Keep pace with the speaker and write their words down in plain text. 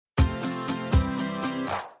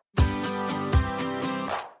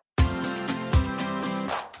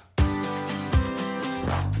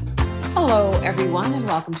Hello, everyone, and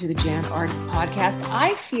welcome to the Jan Arden Podcast.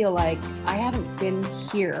 I feel like I haven't been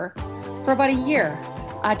here for about a year.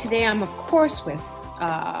 Today, I'm, of course, with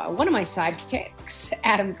one of my sidekicks,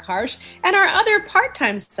 Adam Karsh, and our other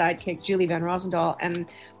part-time sidekick, Julie Van Rosendaal. And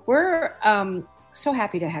we're so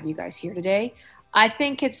happy to have you guys here today. I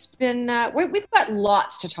think it's been we've got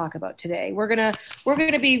lots to talk about today. We're gonna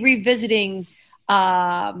be revisiting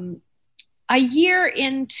a year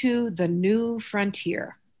into the new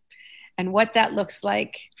frontier and what that looks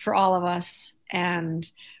like for all of us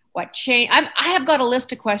and what change. I have got a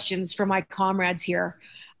list of questions for my comrades here.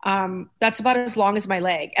 That's about as long as my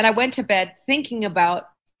leg. And I went to bed thinking about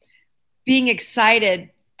being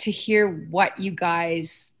excited to hear what you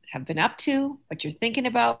guys have been up to, what you're thinking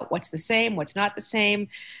about, what's the same, what's not the same,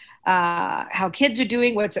 how kids are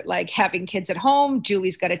doing, what's it like having kids at home.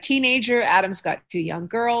 Julie's got a teenager, Adam's got 2 young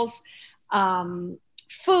girls.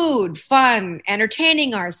 Food, fun,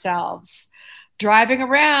 entertaining ourselves, driving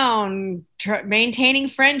around, maintaining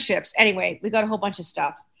friendships. Anyway, we got a whole bunch of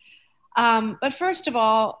stuff. But first of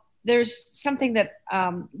all, there's something that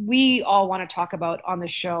we all want to talk about on the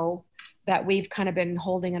show that we've kind of been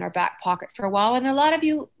holding in our back pocket for a while. And a lot of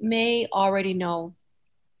you may already know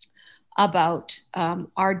about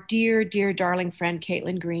our dear, dear, darling friend,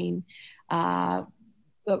 Caitlin Green,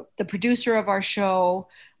 the producer of our show,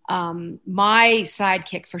 my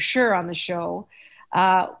sidekick for sure on the show.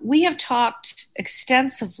 We have talked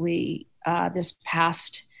extensively this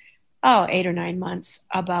past 8 or 9 months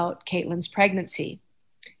about Caitlin's pregnancy.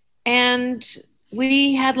 And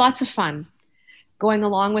we had lots of fun going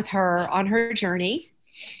along with her on her journey.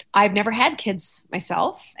 I've never had kids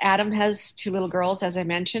myself. Adam has 2 little girls, as I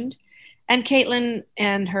mentioned. And Caitlin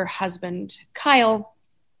and her husband, Kyle,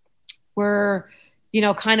 were,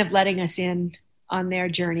 kind of letting us in on their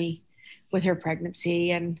journey with her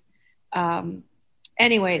pregnancy. And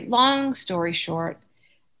anyway, long story short,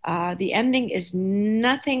 the ending is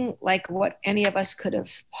nothing like what any of us could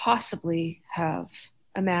have possibly have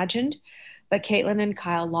imagined. But Caitlin and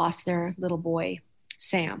Kyle lost their little boy,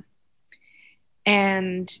 Sam.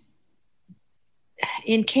 And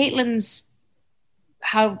in Caitlin's,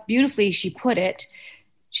 how beautifully she put it,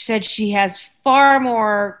 she said she has far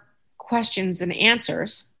more questions than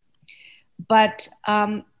answers. But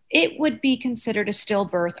it would be considered a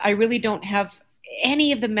stillbirth. I really don't have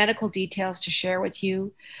any of the medical details to share with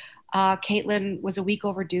you. Caitlin was a week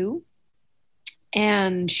overdue,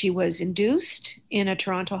 and she was induced in a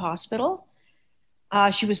Toronto hospital.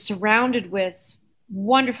 She was surrounded with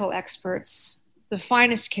wonderful experts, the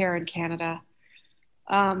finest care in Canada,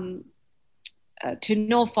 to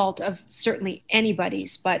no fault of certainly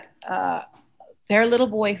anybody's, but their little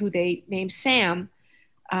boy, who they named Sam,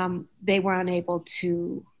 they were unable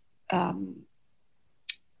to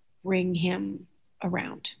bring him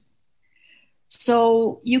around.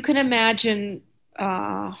 So you can imagine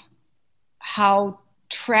how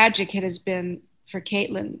tragic it has been for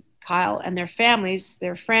Caitlin, Kyle, and their families,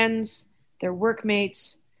 their friends, their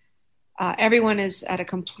workmates. Everyone is at a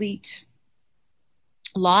complete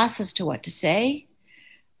loss as to what to say.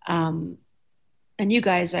 And you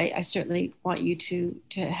guys, I certainly want you to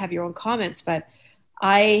have your own comments, but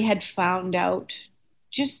I had found out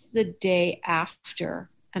just the day after.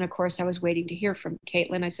 And of course, I was waiting to hear from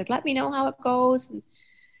Caitlin. I said, let me know how it goes.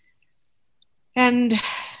 And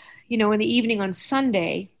in the evening on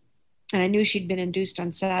Sunday, and I knew she'd been induced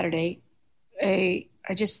on Saturday, I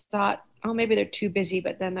just thought, oh, maybe they're too busy.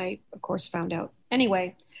 But then I, of course, found out.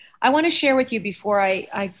 Anyway, I want to share with you before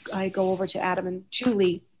I go over to Adam and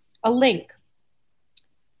Julie a link.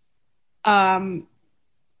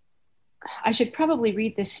 I should probably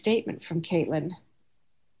read this statement from Caitlin,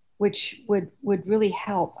 which would really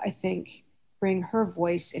help, I think, bring her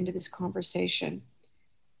voice into this conversation.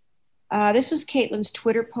 This was Caitlin's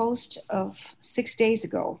Twitter post of 6 days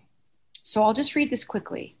ago. So I'll just read this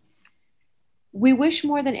quickly. We wish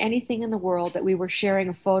more than anything in the world that we were sharing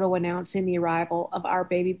a photo announcing the arrival of our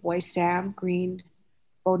baby boy, Sam Green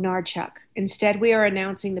Bodnarchuk. Instead, we are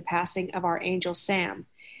announcing the passing of our angel, Sam.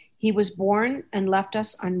 He was born and left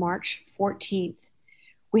us on March 14th.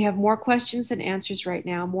 We have more questions than answers right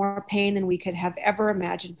now, more pain than we could have ever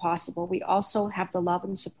imagined possible. We also have the love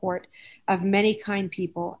and support of many kind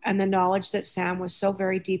people and the knowledge that Sam was so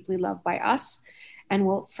very deeply loved by us and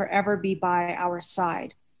will forever be by our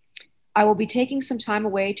side. I will be taking some time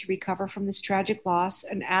away to recover from this tragic loss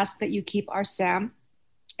and ask that you keep our Sam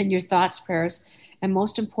in your thoughts, prayers, and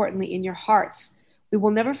most importantly, in your hearts. We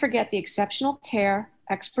will never forget the exceptional care,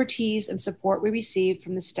 expertise, and support we received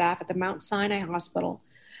from the staff at the Mount Sinai Hospital.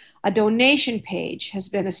 A donation page has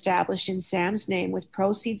been established in Sam's name with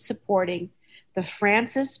proceeds supporting the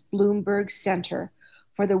Francis Bloomberg Center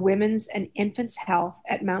for the Women's and Infants' Health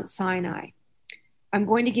at Mount Sinai. I'm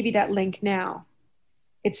going to give you that link now.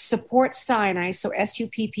 It's Support Sinai, so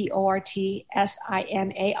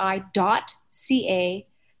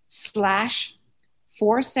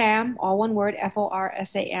SUPPORTSINAI.ca/forsam, all one word,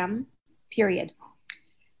 FORSAM, period.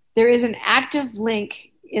 There is an active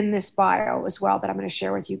link in this bio as well that I'm going to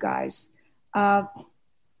share with you guys.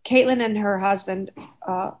 Caitlin and her husband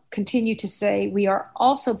continue to say, we are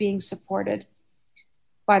also being supported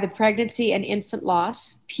by the Pregnancy and Infant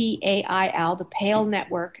Loss, PAIL, the PAIL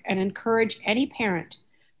Network, and encourage any parent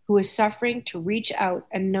who is suffering to reach out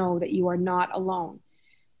and know that you are not alone.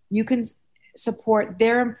 You can support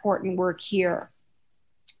their important work here.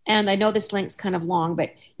 And I know this link's kind of long,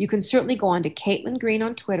 but you can certainly go on to Caitlin Green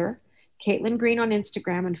on Twitter, Caitlin Green on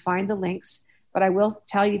Instagram, and find the links. But I will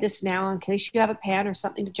tell you this now in case you have a pen or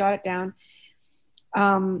something to jot it down.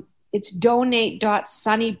 It's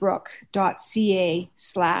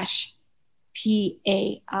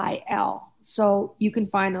donate.sunnybrook.ca/PAIL. So you can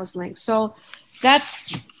find those links. So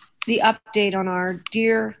that's the update on our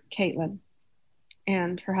dear Caitlin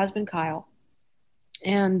and her husband, Kyle.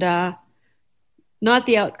 And not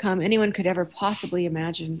the outcome anyone could ever possibly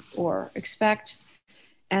imagine or expect.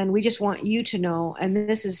 And we just want you to know, and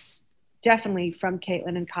this is definitely from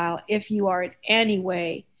Caitlin and Kyle, if you are in any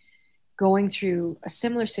way going through a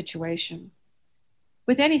similar situation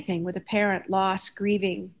with anything, with a parent, loss,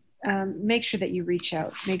 grieving, make sure that you reach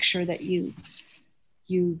out. Make sure that you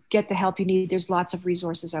get the help you need. There's lots of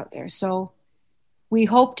resources out there. So we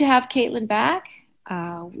hope to have Caitlin back.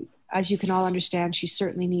 As you can all understand, she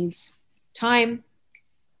certainly needs time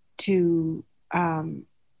to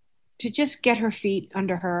just get her feet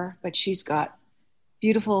under her, but she's got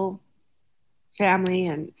beautiful family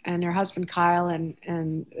and her husband Kyle,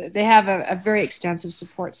 and they have a very extensive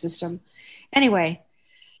support system. Anyway,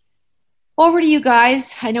 over to you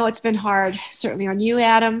guys. I know it's been hard, certainly on you,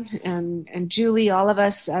 Adam, and Julie. All of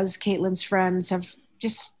us as Caitlin's friends have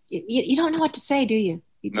just, you don't know what to say, do you?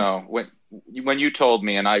 No, when you told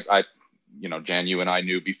me, and I, Jan, you and I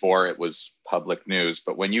knew before it was public news,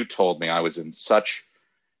 but when you told me, I was in such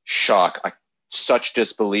shock, such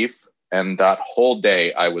disbelief. And that whole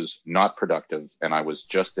day I was not productive and I was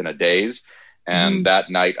just in a daze. And that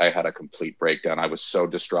night I had a complete breakdown. I was so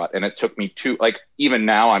distraught. And it took me even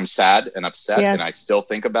now I'm sad and upset, and I still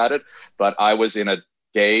think about it. But I was in a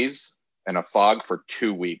daze and a fog for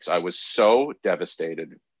 2 weeks. I was so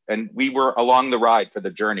devastated. And we were along the ride for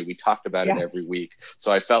the journey. We talked about it every week.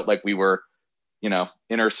 So I felt like we were,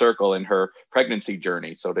 inner circle in her pregnancy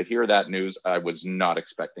journey. So to hear that news, I was not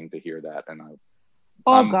expecting to hear that. And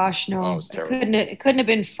gosh, no, it couldn't have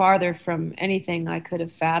been farther from anything I could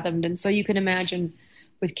have fathomed. And so you can imagine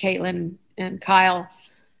with Caitlin and Kyle,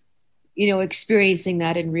 experiencing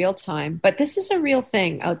that in real time. But this is a real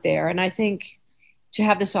thing out there. And I think to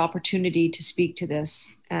have this opportunity to speak to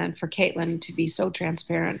this and for Caitlin to be so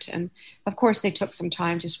transparent. And of course they took some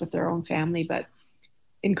time just with their own family, but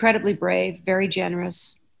incredibly brave, very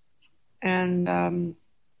generous. And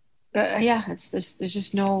there's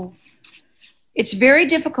just no... It's very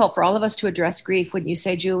difficult for all of us to address grief. Wouldn't you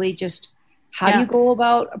say, Julie? Just how do you go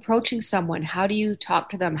about approaching someone? How do you talk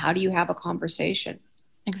to them? How do you have a conversation?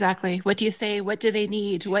 Exactly. What do you say? What do they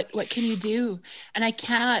need? What can you do? And I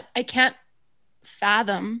can't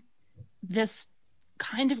fathom this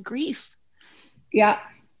kind of grief. Yeah.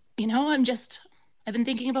 I've been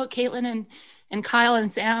thinking about Caitlin and Kyle and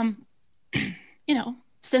Sam,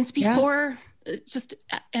 since before. Just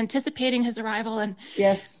anticipating his arrival, and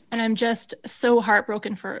I'm just so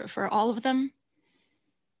heartbroken for all of them.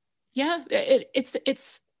 It's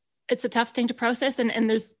a tough thing to process, and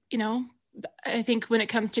there's I think when it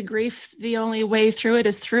comes to grief, the only way through it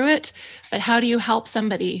is through it. But how do you help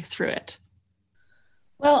somebody through it?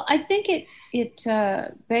 Well, I think it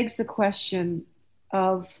begs the question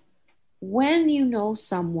of when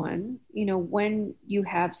someone, when you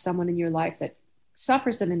have someone in your life that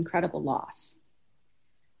suffers an incredible loss.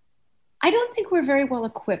 I don't think we're very well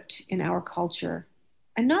equipped in our culture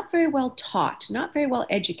and not very well taught, not very well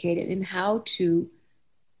educated in how to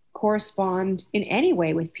correspond in any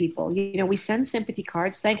way with people. We send sympathy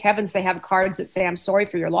cards. Thank heavens they have cards that say, I'm sorry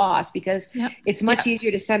for your loss, because it's much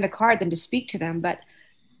easier to send a card than to speak to them. But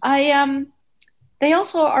they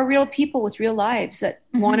also are real people with real lives that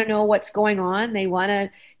want to know what's going on. They want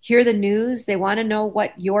to hear the news. They want to know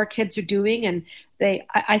what your kids are doing. And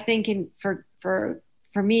I think for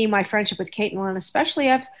me, my friendship with Caitlin,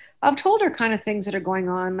 especially, I've told her kind of things that are going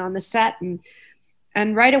on the set, and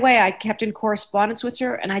right away I kept in correspondence with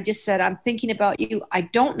her, and I just said, I'm thinking about you. I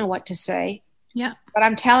don't know what to say, but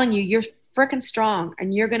I'm telling you, freaking strong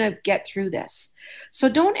and you're going to get through this. So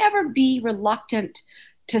don't ever be reluctant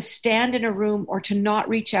to stand in a room or to not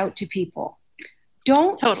reach out to people.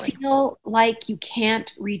 Don't feel like you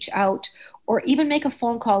can't reach out or even make a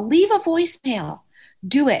phone call. Leave a voicemail.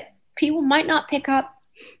 Do it. People might not pick up.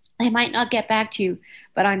 They might not get back to you,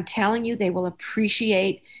 but I'm telling you, they will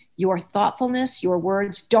appreciate your thoughtfulness, your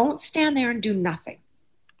words. Don't stand there and do nothing.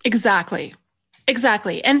 Exactly.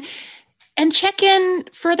 And check in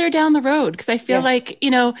further down the road, because I feel like,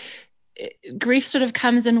 grief sort of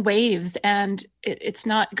comes in waves, and it's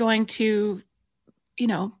not going to,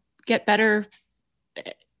 get better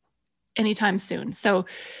anytime soon. So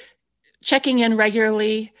checking in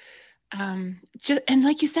regularly, and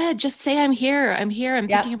like you said, just say, I'm here. I'm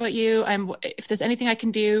thinking about you. If there's anything I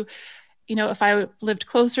can do, if I lived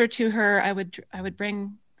closer to her, I would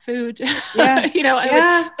bring food,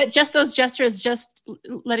 but just those gestures, just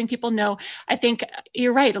letting people know. I think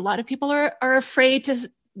you're right. A lot of people are afraid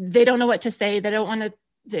they don't know what to say. They want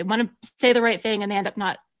to say the right thing, and they end up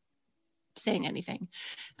not saying anything.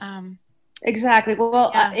 Exactly.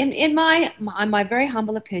 Well, in my very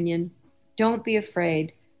humble opinion, don't be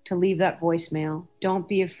afraid to leave that voicemail. Don't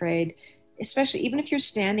be afraid, especially even if you're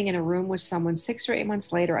standing in a room with someone 6 or 8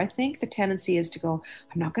 months later. I think the tendency is to go,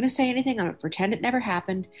 I'm not going to say anything. I'm going to pretend it never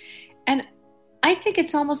happened. And I think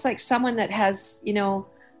it's almost like someone that has,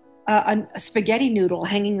 a spaghetti noodle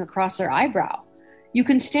hanging across their eyebrow. You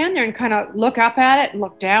can stand there and kind of look up at it and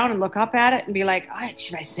look down and look up at it and be like,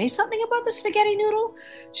 should I say something about the spaghetti noodle?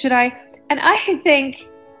 Should I? And I think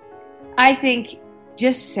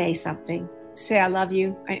just say something. Say, I love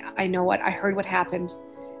you. I know I heard what happened.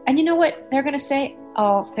 And you know what they're going to say?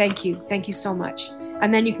 Oh, thank you. Thank you so much.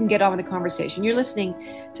 And then you can get on with the conversation. You're listening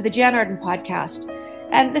to the Jan Arden podcast.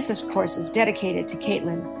 And this, of course, is dedicated to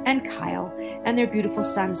Caitlin and Kyle and their beautiful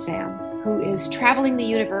son, Sam, who is traveling the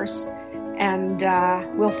universe. And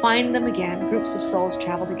we'll find them again. Groups of souls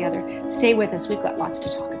travel together. Stay with us. We've got lots to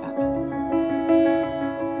talk about.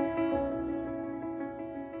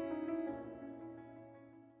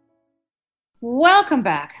 Welcome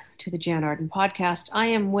back to the Jan Arden podcast. I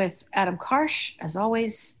am with Adam Karsh, as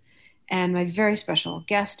always, and my very special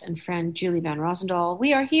guest and friend, Julie Van Rosendaal.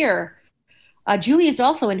 We are here. Julie is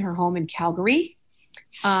also in her home in Calgary.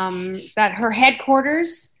 That her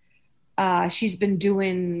headquarters. She's been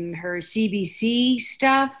doing her CBC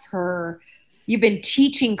stuff. You've been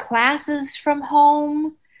teaching classes from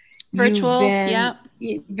home. Virtual,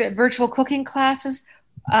 virtual cooking classes.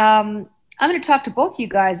 I'm going to talk to both you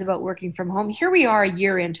guys about working from home. Here we are a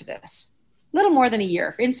year into this, a little more than a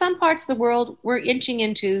year. In some parts of the world, we're inching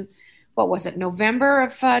into, November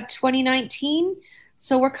of 2019.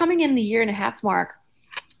 So we're coming in the 1.5 year mark.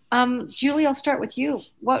 Julie, I'll start with you.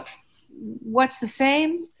 What's the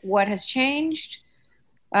same? What has changed?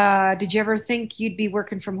 Did you ever think you'd be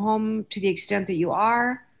working from home to the extent that you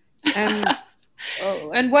are? And,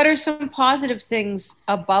 and what are some positive things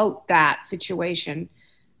about that situation?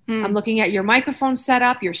 I'm looking at your microphone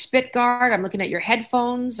setup, your spit guard. I'm looking at your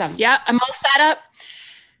headphones. I'm all set up.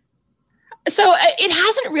 So it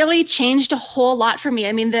hasn't really changed a whole lot for me.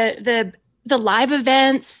 I mean, the live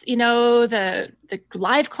events, the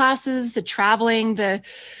live classes, the traveling,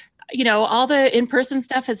 all the in-person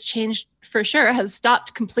stuff has changed for sure, has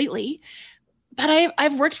stopped completely. But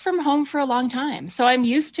I've worked from home for a long time. So I'm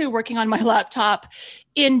used to working on my laptop,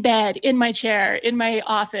 in bed, in my chair, in my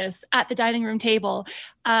office, at the dining room table,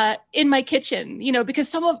 in my kitchen, because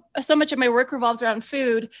so much of my work revolves around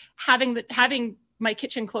food. Having my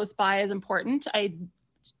kitchen close by is important. I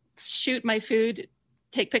shoot my food,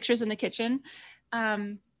 take pictures in the kitchen.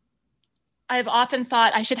 I've often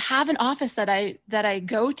thought I should have an office that I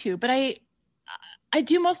go to, but I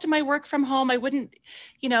do most of my work from home. I wouldn't,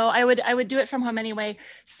 I would do it from home anyway.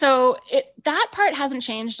 So that part hasn't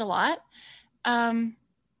changed a lot.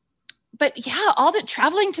 But yeah, all the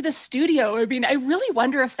traveling to the studio, I mean, I really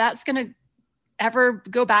wonder if that's going to ever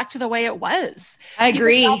go back to the way it was. I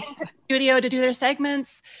agree. To the studio to do their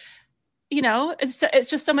segments, it's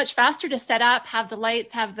just so much faster to set up, have the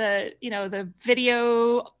lights, have the, the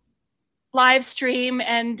video live stream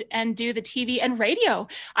and do the TV and radio.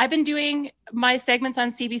 I've been doing my segments on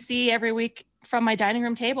CBC every week from my dining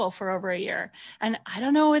room table for over a year. And I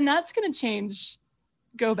don't know when that's going to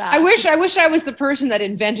go back. I wish I was the person that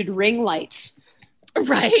invented ring lights.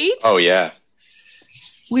 Right? Oh yeah.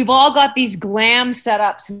 We've all got these glam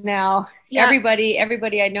setups now. Yeah.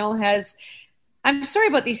 Everybody I know has. I'm sorry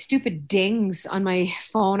about these stupid dings on my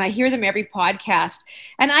phone. I hear them every podcast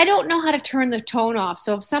and I don't know how to turn the tone off.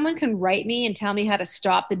 So if someone can write me and tell me how to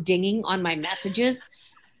stop the dinging on my messages,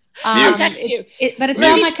 I'll text you. But it's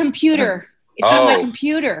on my computer. It's on my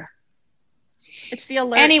computer. It's the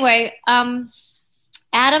alert. Anyway,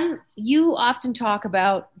 Adam, you often talk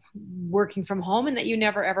about working from home and that you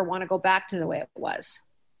never ever want to go back to the way it was.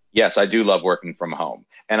 Yes, I do love working from home.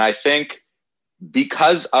 And I think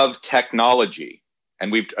because of technology,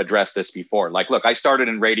 and we've addressed this before, like, look, I started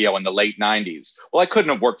in radio in the late 90s. Well, I couldn't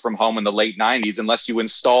have worked from home in the late 90s unless you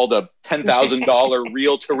installed a $10,000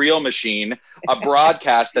 reel-to-reel machine, a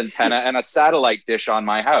broadcast antenna, and a satellite dish on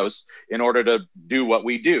my house in order to do what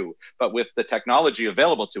we do. But with the technology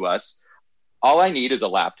available to us, all I need is a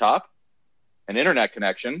laptop, an internet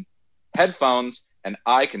connection, headphones, and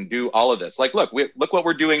I can do all of this. Like, look what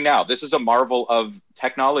we're doing now. This is a marvel of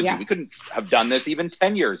technology. Yeah. We couldn't have done this even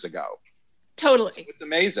 10 years ago. Totally. So it's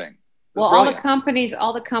amazing. Well, all the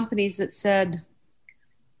companies that said,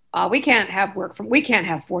 we can't have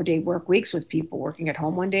 4-day work weeks with people working at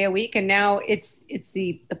home 1 day a week. And now it's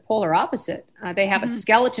the polar opposite. They have a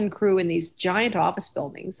skeleton crew in these giant office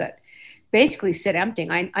buildings that basically sit empty.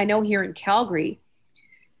 I know here in Calgary,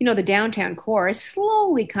 the downtown core is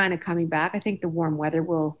slowly kind of coming back. I think the warm weather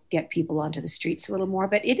will get people onto the streets a little more,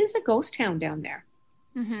 but it is a ghost town down there.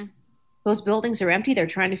 Mm-hmm. Those buildings are empty. They're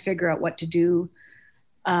trying to figure out what to do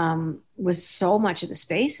with so much of the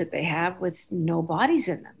space that they have with no bodies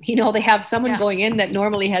in them. They have someone going in that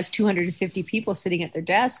normally has 250 people sitting at their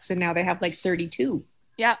desks, and now they have like 32.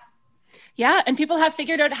 Yeah. Yeah. And people have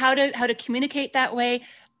figured out how to communicate that way.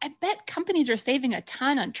 I bet companies are saving a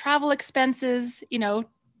ton on travel expenses,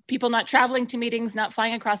 people not traveling to meetings, not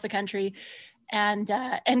flying across the country, and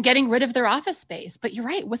getting rid of their office space. But you're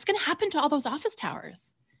right. What's going to happen to all those office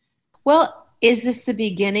towers? Well, is this the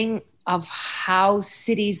beginning of how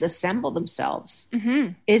cities assemble themselves?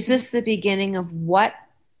 Mm-hmm. Is this the beginning of what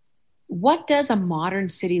does a modern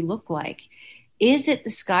city look like? Is it the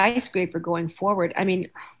skyscraper going forward? I mean,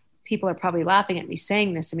 people are probably laughing at me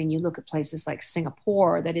saying this. I mean, you look at places like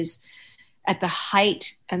Singapore that is at the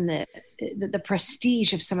height and the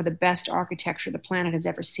prestige of some of the best architecture the planet has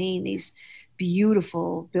ever seen. These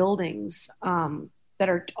beautiful buildings that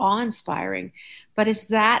are awe-inspiring. But is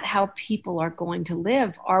that how people are going to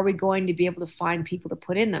live? Are we going to be able to find people to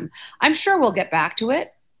put in them? I'm sure we'll get back to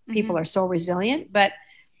it. People are so resilient. But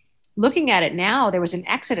looking at it now, there was an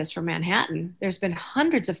exodus from Manhattan. There's been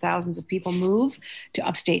hundreds of thousands of people move to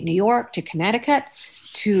upstate New York, to Connecticut,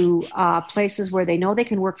 to places where they know they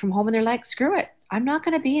can work from home. And they're like, screw it. I'm not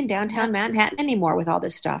going to be in downtown Manhattan anymore with all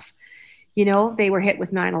this stuff. They were hit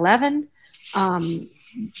with 9/11.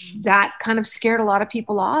 That kind of scared a lot of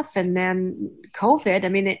people off. And then COVID, I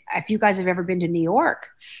mean, if you guys have ever been to New York,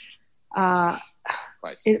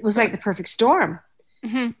 it was like the perfect storm.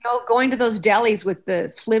 Mm-hmm. Going to those delis with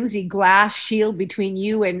the flimsy glass shield between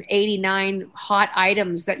you and 89 hot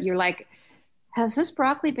items that you're like, has this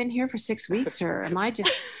broccoli been here for 6 weeks, or am I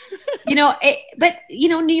just, but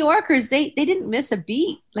New Yorkers, they didn't miss a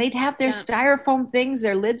beat. They'd have their styrofoam things,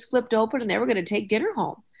 their lids flipped open, and they were going to take dinner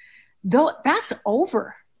home. Though that's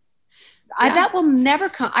over. That will never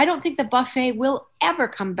come. I don't think the buffet will ever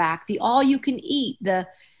come back. The all you can eat,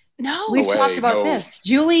 we've talked about this.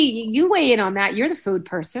 Julie, you weigh in on that. You're the food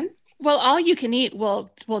person. Well, all you can eat will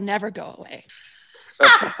never go away.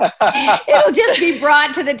 It'll just be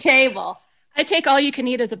brought to the table. I take all you can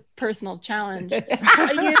eat as a personal challenge.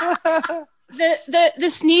 The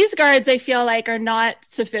sneeze guards, I feel like, are not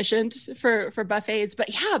sufficient for buffets. But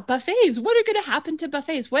buffets. What are going to happen to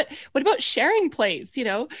buffets? What about sharing plates?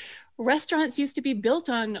 Restaurants used to be built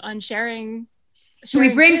on sharing. We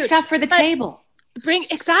bring food. Stuff for the table.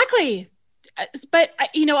 Exactly. But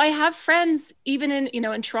I have friends even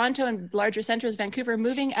in Toronto and larger centers, Vancouver,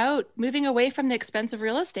 moving away from the expensive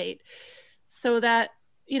real estate so that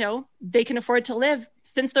they can afford to live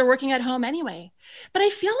since they're working at home anyway. But I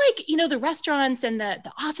feel like, the restaurants and the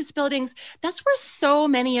office buildings, that's where so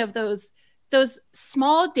many of those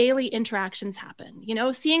small daily interactions happen,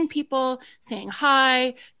 seeing people, saying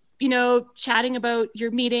hi, chatting about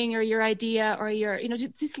your meeting or your idea or your,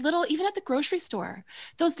 these little, even at the grocery store,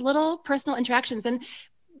 those little personal interactions. And,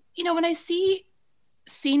 when I see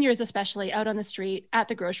seniors, especially out on the street at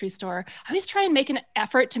the grocery store, I always try and make an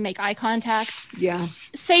effort to make eye contact. Yeah.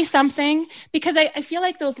 Say something, because I feel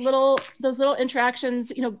like those little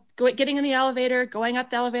interactions, getting in the elevator, going up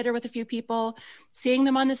the elevator with a few people, seeing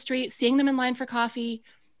them on the street, seeing them in line for coffee.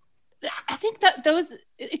 I think that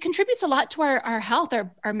it contributes a lot to our health,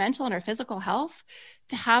 our mental and our physical health,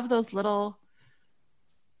 to have those little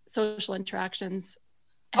social interactions.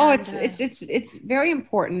 It's very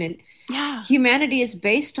important. And humanity is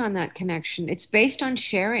based on that connection. It's based on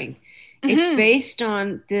sharing. Mm-hmm. It's based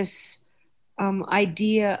on this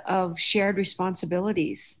idea of shared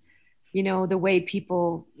responsibilities. you know, the way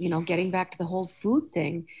people, you know, getting back to the whole food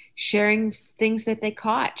thing, sharing things that they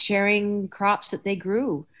caught, sharing crops that they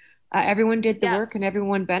grew. Everyone did the work and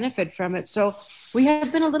everyone benefited from it. So we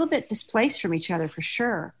have been a little bit displaced from each other for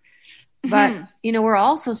sure. But, you know, we're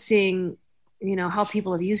also seeing, you know, how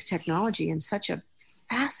people have used technology in such a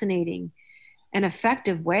fascinating and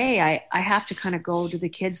effective way. I have to kind of go to the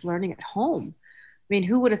kids learning at home. I mean,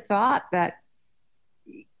 who would have thought that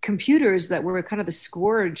computers that were kind of the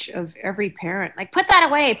scourge of every parent, like, put that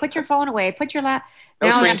away, put your phone away, put your now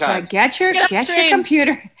it's like, get your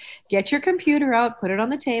computer out, put it on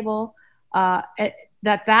the table.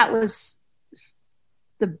 That was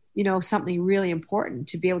the, you know, something really important,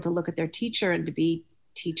 to be able to look at their teacher and to be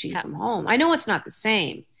teaching from home. I know it's not the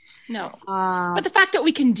same. No, but the fact that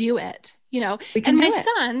we can do it, you know, and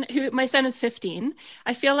my son is 15.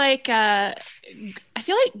 I feel like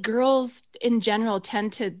girls in general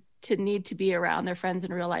tend to need to be around their friends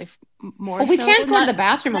in real life more. Well, we can't go to the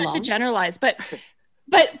bathroom alone. Not to generalize, but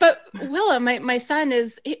Willem, my son,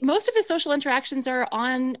 most of his social interactions are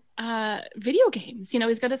on video games. You know,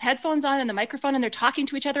 he's got his headphones on and the microphone, and they're talking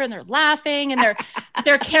to each other and they're laughing, and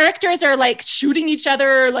their characters are like shooting each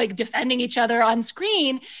other, like defending each other on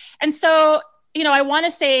screen. And so, you know, I want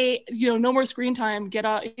to say, you know, no more screen time, get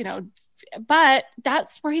out, you know, but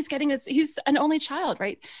that's where he's getting he's an only child,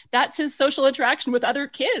 right? That's his social interaction with other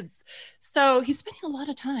kids. So he's spending a lot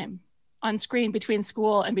of time on screen between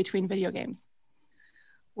school and between video games.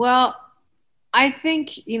 Well, I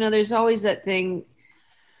think, you know, there's always that thing,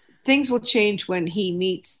 things will change when he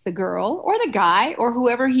meets the girl or the guy or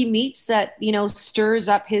whoever he meets that, you know, stirs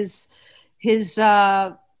up his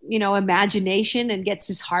you know, imagination and gets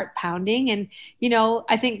his heart pounding. And, you know,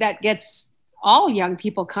 I think that gets all young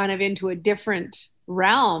people kind of into a different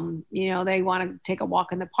realm. You know, they want to take a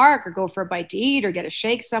walk in the park or go for a bite to eat or get a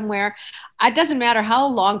shake somewhere. It doesn't matter how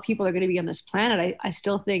long people are going to be on this planet. I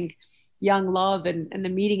still think young love and the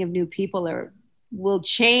meeting of new people will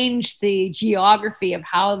change the geography of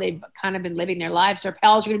how they've kind of been living their lives. Our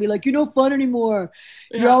pals are going to be like, you're no fun anymore.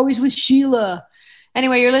 You're always with Sheila.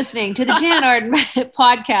 Anyway, you're listening to the Jan Arden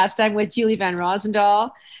podcast. I'm with Julie Van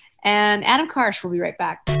Rosendaal and Adam Karsh. We'll be right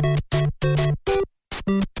back.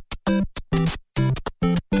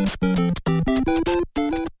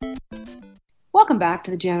 Welcome back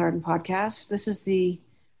to the Jan Arden podcast. This is the,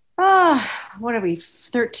 what are we,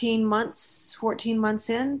 14 months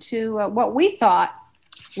into what we thought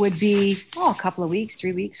would be, a couple of weeks,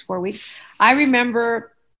 3 weeks, 4 weeks. I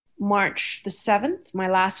remember March the 7th, my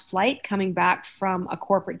last flight, coming back from a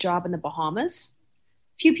corporate job in the Bahamas.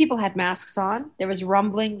 Few people had masks on. There was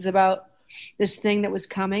rumblings about this thing that was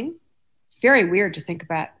coming. Very weird to think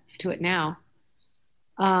about it now.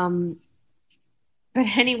 But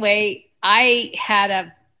anyway, I had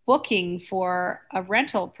a booking for a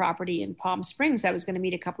rental property in Palm Springs. I was going to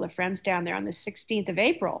meet a couple of friends down there on the 16th of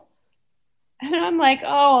April. And I'm like,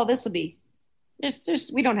 this will be,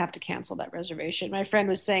 we don't have to cancel that reservation. My friend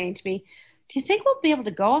was saying to me, do you think we'll be able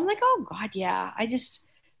to go? I'm like, oh God, yeah. I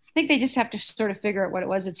think they just have to sort of figure out what it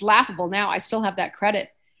was. It's laughable now. I still have that credit.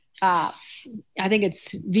 I think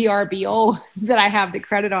it's VRBO that I have the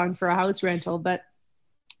credit on for a house rental, but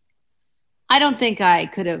I don't think I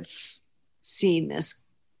could have seen this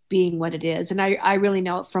being what it is. And I really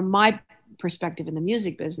know from my perspective in the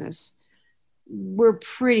music business, we're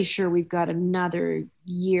pretty sure we've got another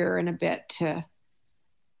year and a bit to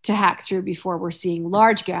hack through before we're seeing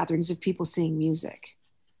large gatherings of people seeing music.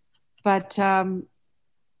 But I'm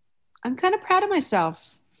kind of proud of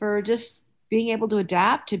myself for just being able to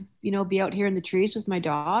adapt to, you know, be out here in the trees with my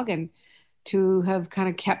dog and to have kind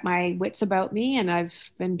of kept my wits about me. And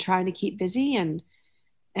I've been trying to keep busy and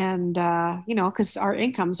you know, because our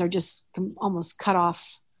incomes are just almost cut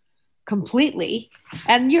off completely.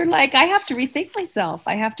 And you're like, I have to rethink myself.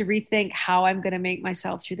 I have to rethink how I'm going to make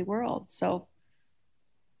myself through the world. So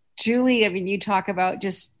Julie, I mean, you talk about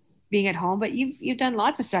just being at home, but you've done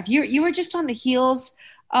lots of stuff. You were just on the heels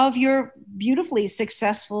of your beautifully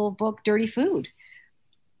successful book, Dirty Food.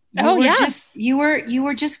 You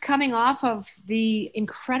were just coming off of the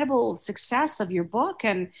incredible success of your book,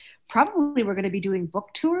 and probably we're going to be doing book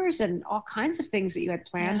tours and all kinds of things that you had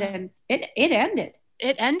planned, and it ended.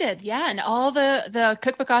 It ended, yeah. And all the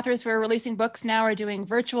cookbook authors who are releasing books now are doing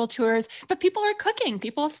virtual tours, but people are cooking.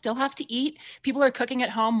 People still have to eat. People are cooking at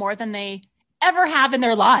home more than they ever have in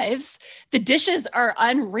their lives. The dishes are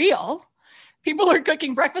unreal. People are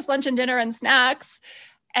cooking breakfast, lunch, and dinner and snacks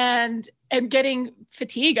and getting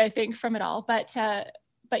fatigue, I think, from it all. But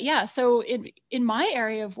yeah, so in my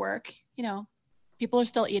area of work, you know, people are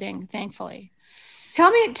still eating, thankfully.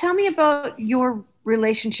 Tell me about your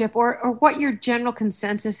relationship or what your general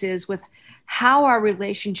consensus is with how our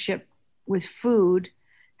relationship with food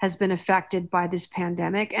has been affected by this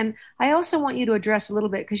pandemic. And I also want you to address a little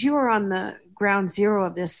bit, because you are on the ground zero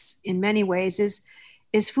of this in many ways,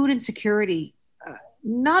 is food insecurity,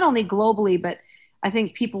 not only globally, but I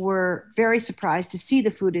think people were very surprised to see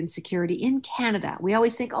the food insecurity in Canada. We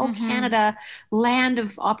always think, oh, Canada, land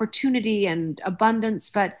of opportunity and abundance,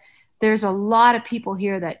 but there's a lot of people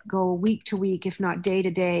here that go week to week, if not day to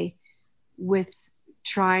day, with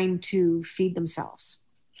trying to feed themselves.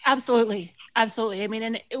 Absolutely. Absolutely. I mean,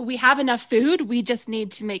 and we have enough food. We just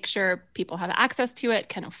need to make sure people have access to it,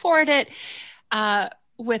 can afford it.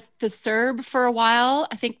 With the CERB for a while,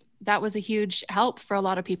 I think that was a huge help for a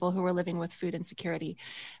lot of people who were living with food insecurity.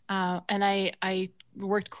 And I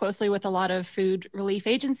worked closely with a lot of food relief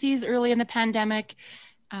agencies early in the pandemic,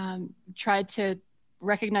 tried to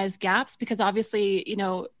recognize gaps, because obviously, you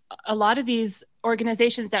know, a lot of these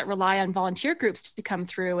organizations that rely on volunteer groups to come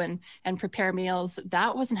through and prepare meals,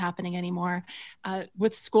 that wasn't happening anymore.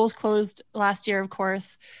 With schools closed last year, of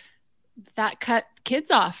course, that cut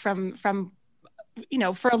kids off from, you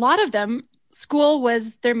know, for a lot of them, school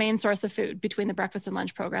was their main source of food between the breakfast and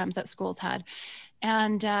lunch programs that schools had.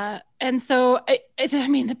 And so, I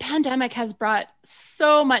mean, the pandemic has brought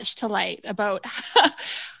so much to light about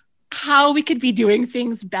how we could be doing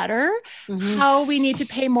things better, how we need to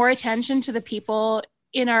pay more attention to the people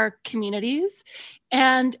in our communities.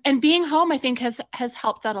 And being home, I think, has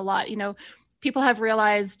helped that a lot. You know, people have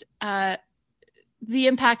realized the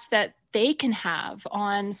impact that they can have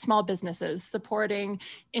on small businesses, supporting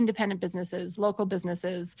independent businesses, local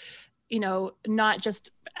businesses, you know, not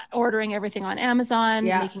just ordering everything on Amazon,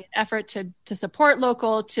 making an effort to support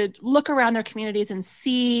local, to look around their communities and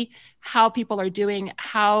see how people are doing,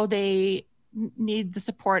 how they need the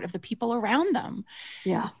support of the people around them.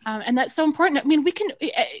 And that's so important. I mean, we can,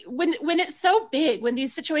 when it's so big, when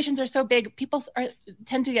these situations are so big, people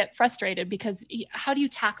tend to get frustrated because how do you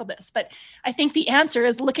tackle this? But I think the answer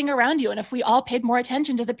is looking around you. And if we all paid more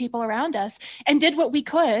attention to the people around us and did what we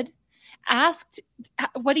could, asked,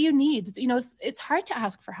 what do you need? You know, it's hard to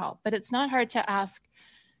ask for help, but it's not hard to ask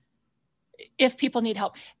if people need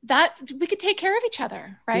help, that we could take care of each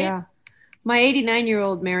other, right? Yeah. My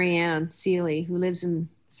 89-year-old Marianne Seeley, who lives in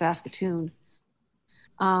Saskatoon,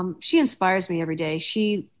 she inspires me every day.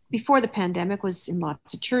 She, before the pandemic, was in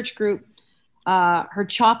lots of church group. Her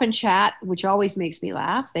Chop and Chat, which always makes me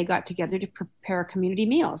laugh, they got together to prepare community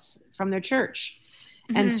meals from their church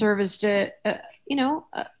and serviced a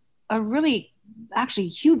really actually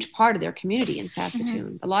huge part of their community in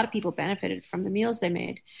Saskatoon. A lot of people benefited from the meals they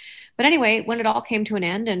made. But anyway, when it all came to an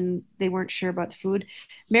end and they weren't sure about the food,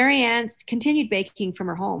 Marianne continued baking from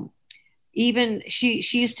her home. Even she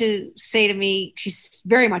used to say to me, she's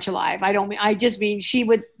very much alive. I just mean she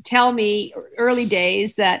would tell me early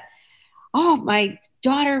days that, oh, my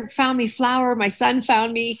daughter found me flour. My son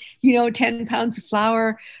found me, 10 pounds of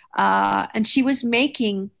flour. And she was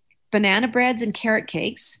making banana breads and carrot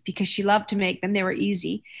cakes because she loved to make them. They were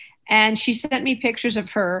easy. And she sent me pictures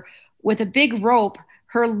of her with a big rope,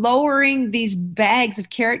 her lowering these bags of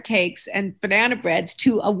carrot cakes and banana breads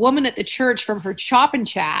to a woman at the church from her Chop and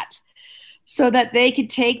Chat so that they could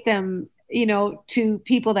take them, to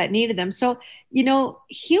people that needed them. So,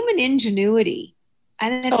 human ingenuity.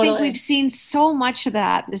 And I think we've seen so much of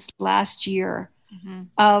that this last year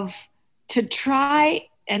to try,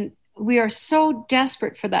 and we are so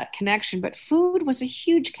desperate for that connection, but food was a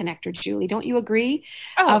huge connector, Julie. Don't you agree?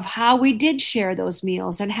 Of how we did share those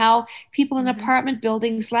meals and how people in apartment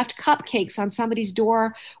buildings left cupcakes on somebody's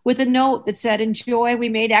door with a note that said, enjoy, we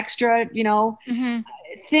made extra,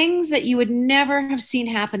 things that you would never have seen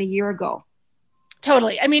happen a year ago.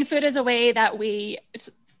 Totally. I mean, food is a way that we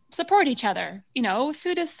support each other.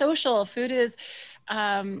 Food is social. Food is,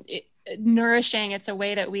 nourishing. It's a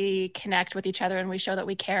way that we connect with each other and we show that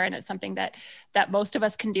we care, and it's something that most of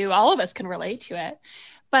us can do. All of us can relate to it.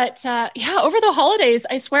 But over the holidays,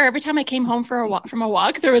 I swear every time I came home from a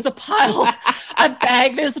walk, there was a pile, a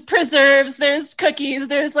bag, there's preserves, there's cookies,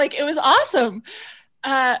 there's it was awesome.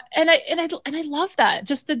 And I love that,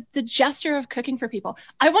 just the gesture of cooking for people.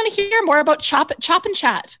 I want to hear more about Chop and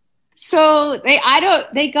Chat. So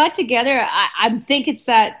they got together. I think it's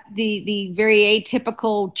that the very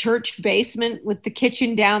atypical church basement with the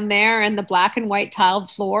kitchen down there and the black and white tiled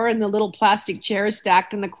floor and the little plastic chairs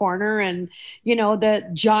stacked in the corner and, the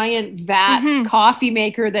giant vat coffee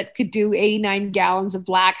maker that could do 89 gallons of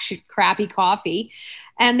black crappy coffee.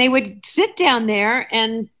 And they would sit down there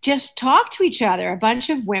and just talk to each other, a bunch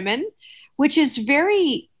of women, which is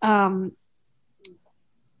very, that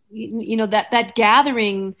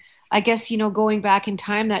gathering I guess, going back in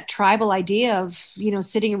time, that tribal idea of,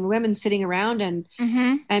 women sitting around and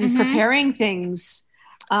preparing things.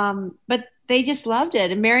 But they just loved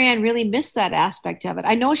it. And Marianne really missed that aspect of it.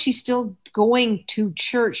 I know she's still going to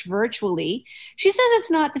church virtually. She says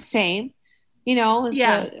it's not the same, the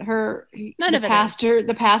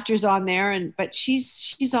pastor's on there, but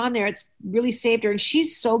she's on there. It's really saved her. And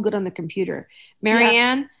she's so good on the computer.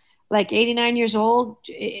 Marianne, like 89 years old.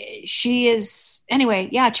 She is, anyway,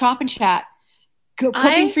 chop and chat.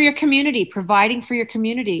 Cooking for your community, providing for your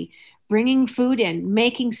community, bringing food in,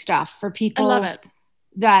 making stuff for people. I love it.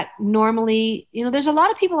 That normally, there's a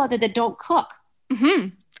lot of people out there that don't cook. Mm-hmm.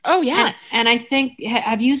 Oh yeah. And I think,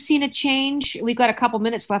 have you seen a change? We've got a couple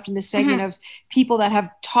minutes left in this segment of people that have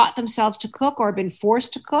taught themselves to cook or been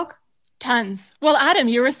forced to cook. Tons. Well, Adam,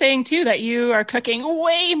 you were saying too that you are cooking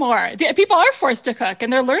way more. People are forced to cook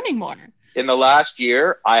and they're learning more. In the last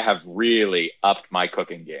year, I have really upped my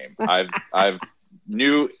cooking game. I've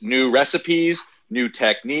new recipes, new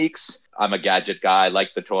techniques. I'm a gadget guy. I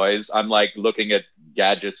like the toys. I'm like looking at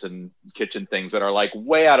gadgets and kitchen things that are like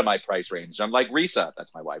way out of my price range. I'm like, Risa,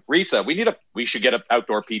 that's my wife. Risa, we should get an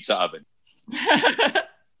outdoor pizza oven.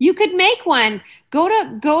 You could make one. Go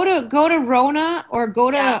to Rona or go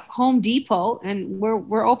to Home Depot, and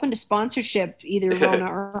we're open to sponsorship, either Rona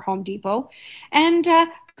or Home Depot. And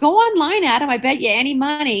go online, Adam. I bet you any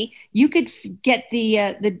money you could get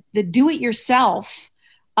the do-it-yourself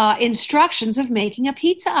instructions of making a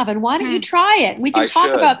pizza oven. Why don't you try it? We can talk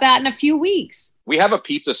about that in a few weeks. We have a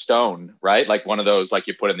pizza stone, right? Like one of those, like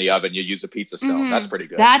you put in the oven, you use a pizza stone. That's pretty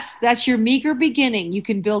good. That's your meager beginning. You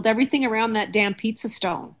can build everything around that damn pizza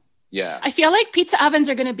stone. Yeah. I feel like pizza ovens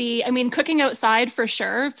are going to be, cooking outside for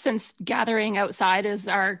sure, since gathering outside is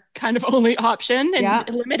our kind of only option and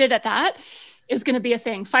limited at that, is going to be a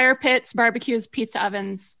thing. Fire pits, barbecues, pizza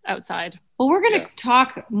ovens outside. Well, we're going to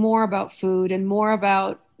talk more about food and more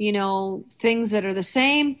about, things that are the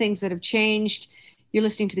same, things that have changed. You're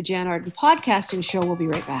listening to the Jan Arden Podcasting Show. We'll be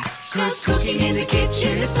right back. 'Cause cooking in the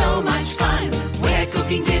kitchen is so much fun. We're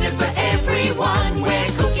cooking dinner for everyone. We're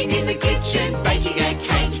cooking in the kitchen, baking a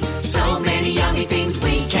cake. So many yummy things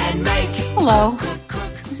we can make. Hello.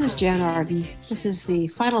 This is Jan Arden. This is the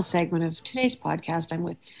final segment of today's podcast. I'm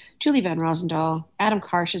with Julie Van Rosendaal. Adam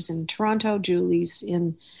Karsh is in Toronto. Julie's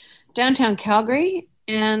in downtown Calgary.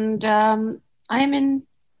 And I am in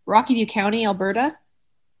Rocky View County, Alberta.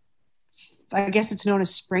 I guess it's known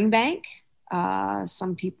as Springbank.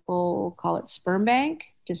 Some people call it Sperm Bank,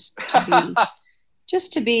 just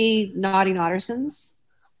to be naughty Nottersons.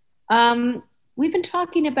 We've been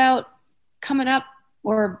talking about coming up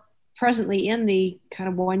or presently in the kind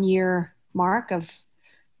of 1 year mark of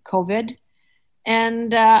COVID.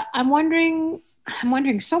 And I'm wondering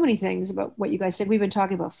so many things about what you guys said. We've been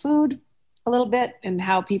talking about food a little bit and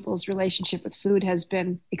how people's relationship with food has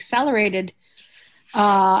been accelerated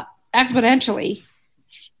exponentially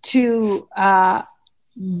to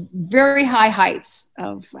very high heights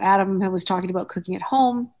of. Adam was talking about cooking at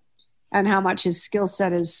home and how much his skill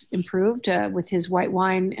set has improved with his white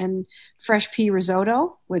wine and fresh pea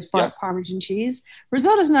risotto with Parmesan cheese.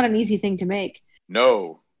 Risotto is not an easy thing to make.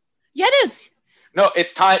 No. Yeah, it is. No,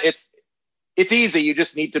 it's time. It's easy. You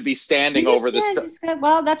just need to be standing over the stuff.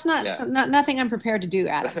 Well, that's not nothing I'm prepared to do,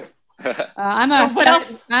 Adam. I'm a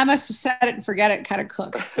set it and forget it kind of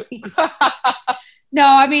cook.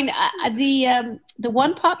 No, the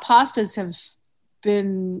one pot pastas have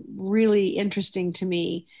been really interesting to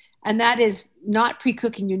me, and that is not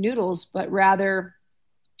pre-cooking your noodles, but rather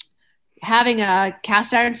having a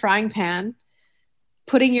cast iron frying pan,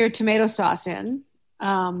 putting your tomato sauce in,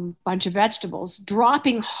 bunch of vegetables,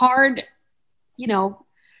 dropping hard,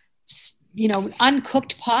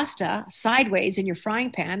 uncooked pasta sideways in your frying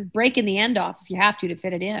pan, breaking the end off if you have to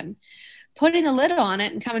fit it in, putting the lid on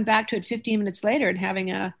it and coming back to it 15 minutes later and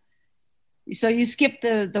having so you skip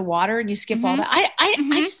the water and you skip all that.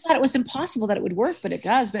 I just thought it was impossible that it would work, but it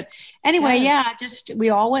does. But anyway, we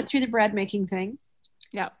all went through the bread making thing.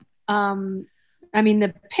 Yeah.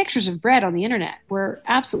 The pictures of bread on the internet were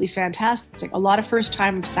absolutely fantastic. A lot of first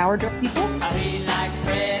time sourdough people. He likes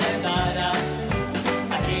bread and butter.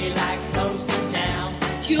 He likes toast in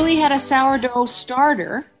town. Julie had a sourdough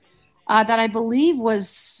starter that I believe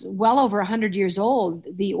was well over 100 years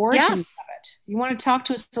old. The origin of it. You want to talk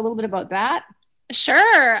to us a little bit about that?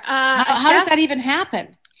 Sure. How does that even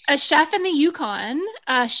happen? A chef in the Yukon,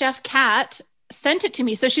 Chef Kat, sent it to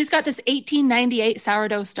me. So she's got this 1898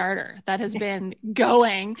 sourdough starter that has been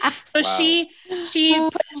going. So she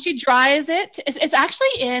dries it. It's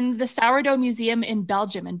actually in the Sourdough Museum in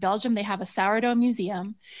Belgium. In Belgium, they have a sourdough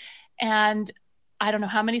museum, and I don't know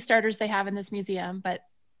how many starters they have in this museum, but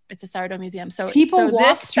It's a sourdough museum. So people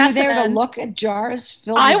walk through there to look at jars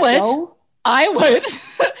filled with dough? I would.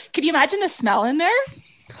 Could you imagine the smell in there?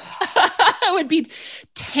 It would be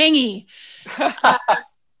tangy.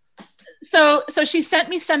 So she sent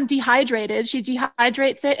me some dehydrated. She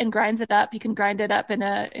dehydrates it and grinds it up. You can grind it up in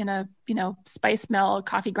a spice mill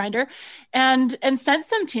coffee grinder, and sent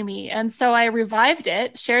some to me. And so I revived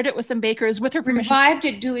it, shared it with some bakers with her permission. Revived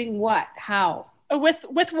it doing what? How?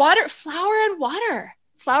 With water, flour and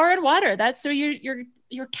water. That's so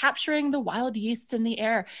you're capturing the wild yeasts in the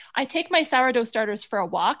air. I take my sourdough starters for a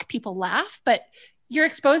walk. People laugh, but you're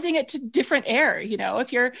exposing it to different air.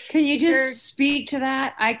 Can you just speak to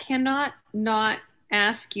that? I cannot not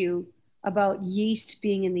ask you about yeast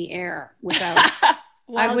being in the air without,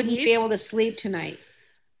 I wouldn't be able to sleep tonight.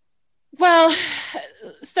 Well,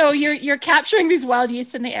 so you're capturing these wild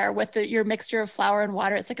yeast in the air with your mixture of flour and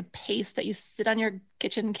water. It's like a paste that you sit on your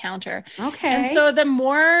kitchen counter. Okay. And so the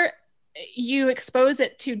more you expose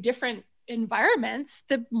it to different environments,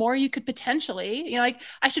 the more you could potentially, I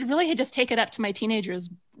should really just take it up to my teenager's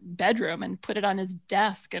bedroom and put it on his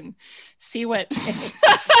desk and see what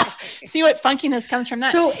funkiness comes from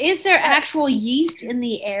that. So is there actual yeast in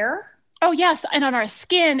the air? Oh yes, and on our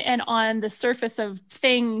skin and on the surface of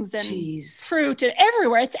things and fruit and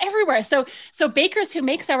everywhere. It's everywhere. So bakers who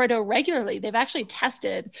make sourdough regularly, they've actually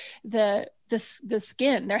tested the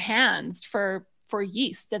skin, their hands for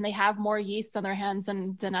yeast, and they have more yeast on their hands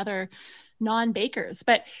than other non-bakers.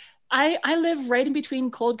 But I live right in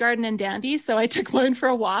between Cold Garden and Dandy, so I took mine for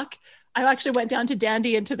a walk. I actually went down to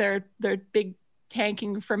Dandy into their big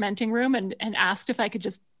tanking fermenting room and asked if I could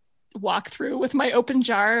just walk through with my open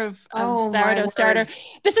jar of sourdough starter.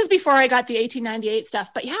 This is before I got the 1898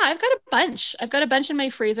 stuff, but yeah, I've got a bunch in my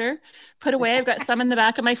freezer put away. I've got some in the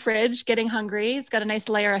back of my fridge getting hungry. It's got a nice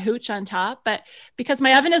layer of hooch on top, but because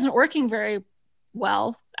my oven isn't working very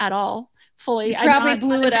well at all fully, you probably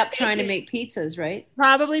blew it up trying to make pizzas, right?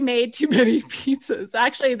 Probably made too many pizzas.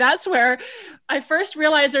 Actually, that's where I first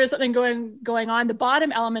realized there was something going on. The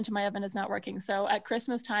bottom element of my oven is not working. So at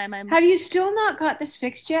Christmas time, have you still not got this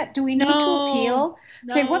fixed yet? Do we need to appeal?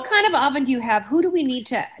 No. Okay, what kind of oven do you have? Who do we need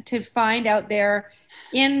to find out there?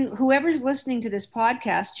 In whoever's listening to this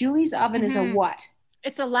podcast, Julie's oven is a what?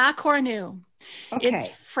 It's a La Cornue. Okay. It's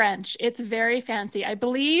French. It's very fancy. I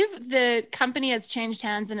believe the company has changed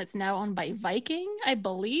hands and it's now owned by Viking, I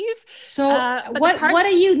believe. So what are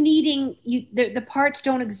you needing? The parts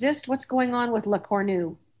don't exist. What's going on with La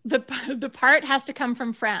Cornue? The part has to come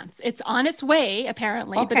from France. It's on its way,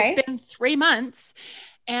 apparently, but it's been 3 months.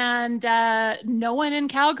 And no one in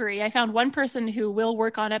Calgary. I found one person who will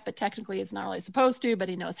work on it, but technically is not really supposed to, but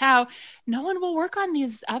he knows how. No one will work on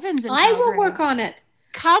these ovens in Calgary. I will work on it.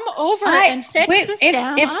 Come over and fix this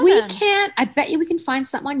damn oven. If we can't, I bet you we can find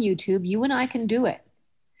something on YouTube. You and I can do it.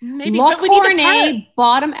 Maybe. La Cornue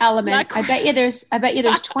bottom element. I bet you there's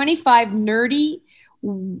 25 nerdy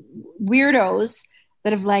weirdos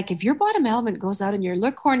that have if your bottom element goes out in your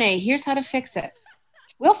Le Cornue, here's how to fix it.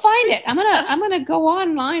 We'll find it. I'm gonna go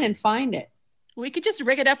online and find it. We could just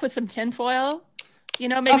rig it up with some tinfoil.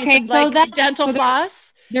 Maybe some dental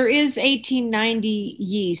floss. There is 1890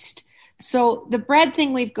 yeast. So the bread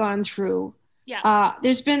thing we've gone through,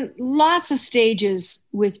 there's been lots of stages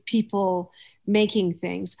with people making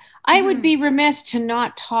things. I would be remiss to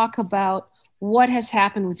not talk about what has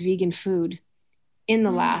happened with vegan food in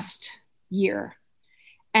the last year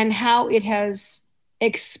and how it has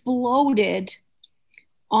exploded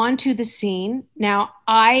onto the scene. Now,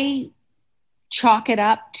 I chalk it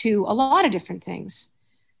up to a lot of different things.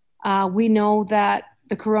 We know that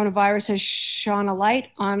the coronavirus has shone a light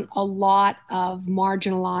on a lot of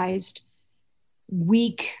marginalized,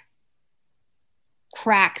 weak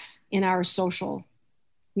cracks in our social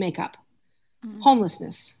makeup.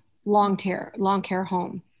 Homelessness, long care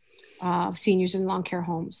home, seniors in long care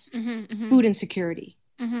homes, food insecurity,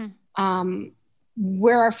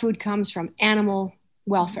 where our food comes from, animal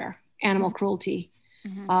welfare, animal cruelty.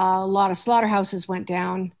 A lot of slaughterhouses went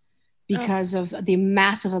down because of the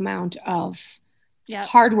massive amount of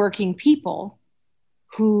hardworking people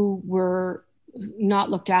who were not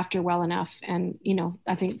looked after well enough. And,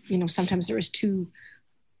 I think, sometimes there was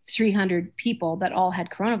 200-300 people that all had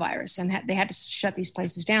coronavirus and they had to shut these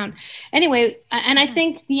places down. Anyway, and I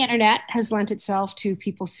think the internet has lent itself to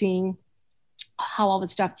people seeing how all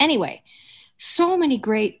this stuff. Anyway, so many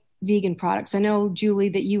great vegan products. I know, Julie,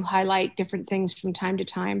 that you highlight different things from time to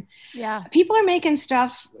time. Yeah. People are making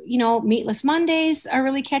stuff, Meatless Mondays are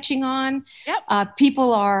really catching on. Yep.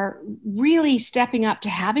 People are really stepping up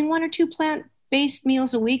to having 1 or 2 plant-based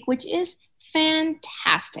meals a week, which is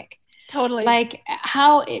fantastic. Totally.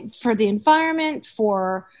 How for the environment,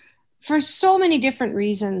 for for so many different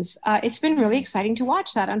reasons, it's been really exciting to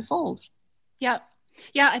watch that unfold. Yeah.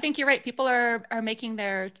 Yeah, I think you're right. People are making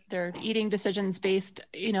their eating decisions based,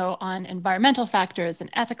 on environmental factors and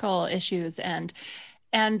ethical issues, and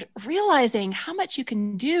realizing how much you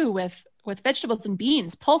can do with vegetables and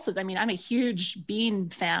beans, pulses. I mean, I'm a huge bean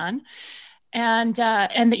fan, and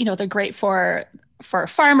they're great for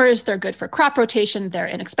farmers. They're good for crop rotation. They're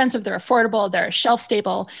inexpensive. They're affordable. They're shelf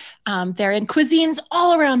stable. They're in cuisines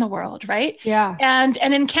all around the world, right? Yeah. And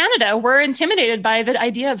in Canada, we're intimidated by the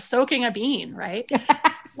idea of soaking a bean, right?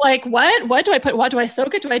 Like, what do I put? What do I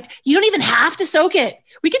soak it? You don't even have to soak it.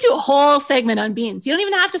 We could do a whole segment on beans. You don't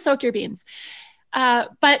even have to soak your beans.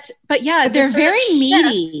 But yeah, they're very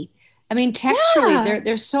meaty. I mean, texturally,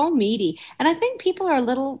 they're so meaty. And I think people are a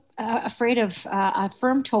little afraid of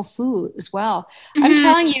firm tofu as well. Mm-hmm. I'm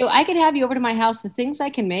telling you, I could have you over to my house. The things I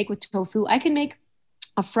can make with tofu, I can make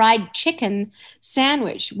a fried chicken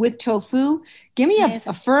sandwich with tofu. Give me a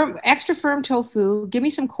extra firm tofu. Give me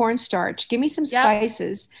some cornstarch. Give me some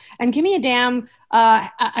spices, and give me a damn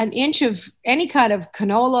an inch of any kind of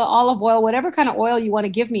canola, olive oil, whatever kind of oil you want to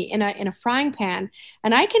give me in a frying pan,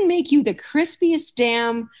 and I can make you the crispiest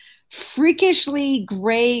damn freakishly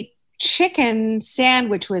great chicken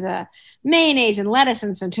sandwich with a mayonnaise and lettuce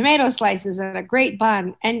and some tomato slices and a great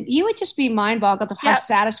bun. And you would just be mind boggled of how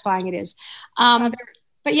satisfying it is.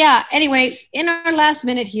 But yeah, anyway, in our last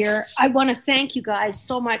minute here, I want to thank you guys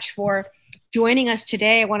so much for joining us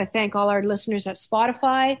today. I want to thank all our listeners at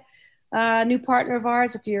Spotify, new partner of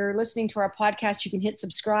ours. If you're listening to our podcast, you can hit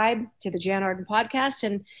subscribe to the Jan Arden podcast,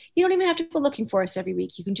 and you don't even have to go looking for us every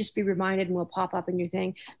week. You can just be reminded and we'll pop up in your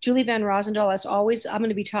thing. Julie Van Rosendahl, as always, I'm going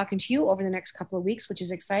to be talking to you over the next couple of weeks, which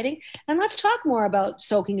is exciting. And let's talk more about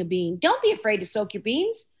soaking a bean. Don't be afraid to soak your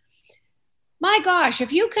beans. My gosh,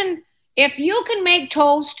 if you can make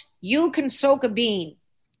toast, you can soak a bean.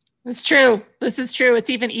 It's true. This is true. It's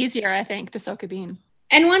even easier, I think, to soak a bean.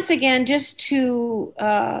 And once again, just to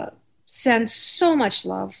send so much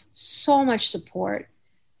love, so much support,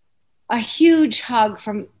 a huge hug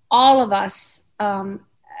from all of us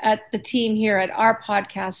at the team here at our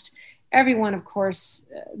podcast, everyone, of course,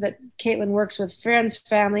 that Caitlin works with, friends,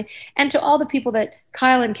 family, and to all the people that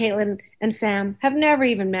Kyle and Caitlin and Sam have never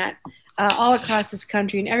even met all across this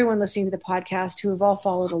country, and everyone listening to the podcast who have all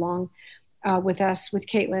followed along with us, with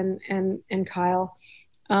Caitlin and Kyle.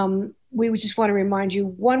 We would just want to remind you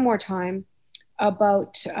one more time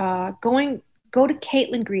about go to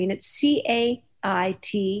Caitlin Green. It's CAITLIN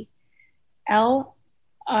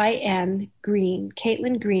Green.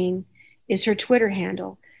 Caitlin Green is her Twitter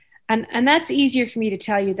handle. And that's easier for me to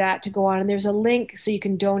tell you that, to go on. And there's a link so you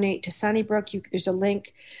can donate to Sunnybrook. There's a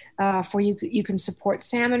link for you can support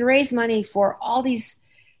Sam and raise money for all these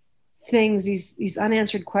things, these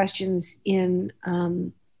unanswered questions in,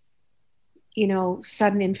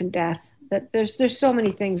 sudden infant death. That there's so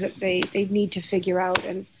many things that they need to figure out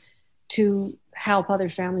and to help other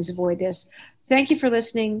families avoid this. Thank you for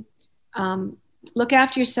listening. Look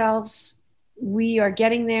after yourselves. We are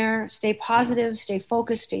getting there. Stay positive, stay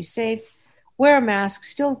focused, stay safe, wear a mask,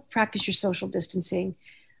 still practice your social distancing.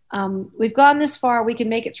 We've gone this far, we can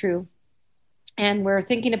make it through. And we're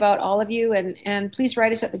thinking about all of you, and please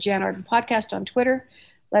write us at the Jan Arden Podcast on Twitter.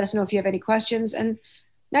 Let us know if you have any questions. And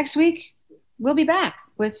next week, we'll be back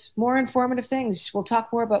with more informative things. We'll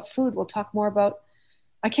talk more about food. We'll talk more about,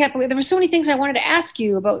 I can't believe there were so many things I wanted to ask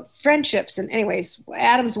you about friendships. And anyways,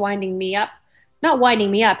 Adam's winding me up. Not winding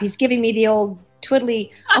me up. He's giving me the old twiddly.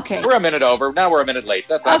 Okay. We're a minute over. Now we're a minute late.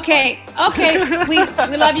 That's okay. Fine. Okay. We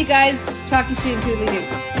love you guys. Talk to you soon. Toodly-doo.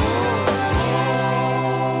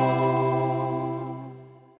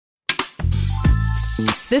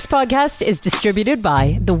 This podcast is distributed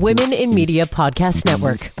by the Women in Media Podcast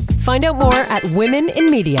Network. Find out more at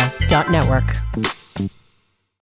womeninmedia.network.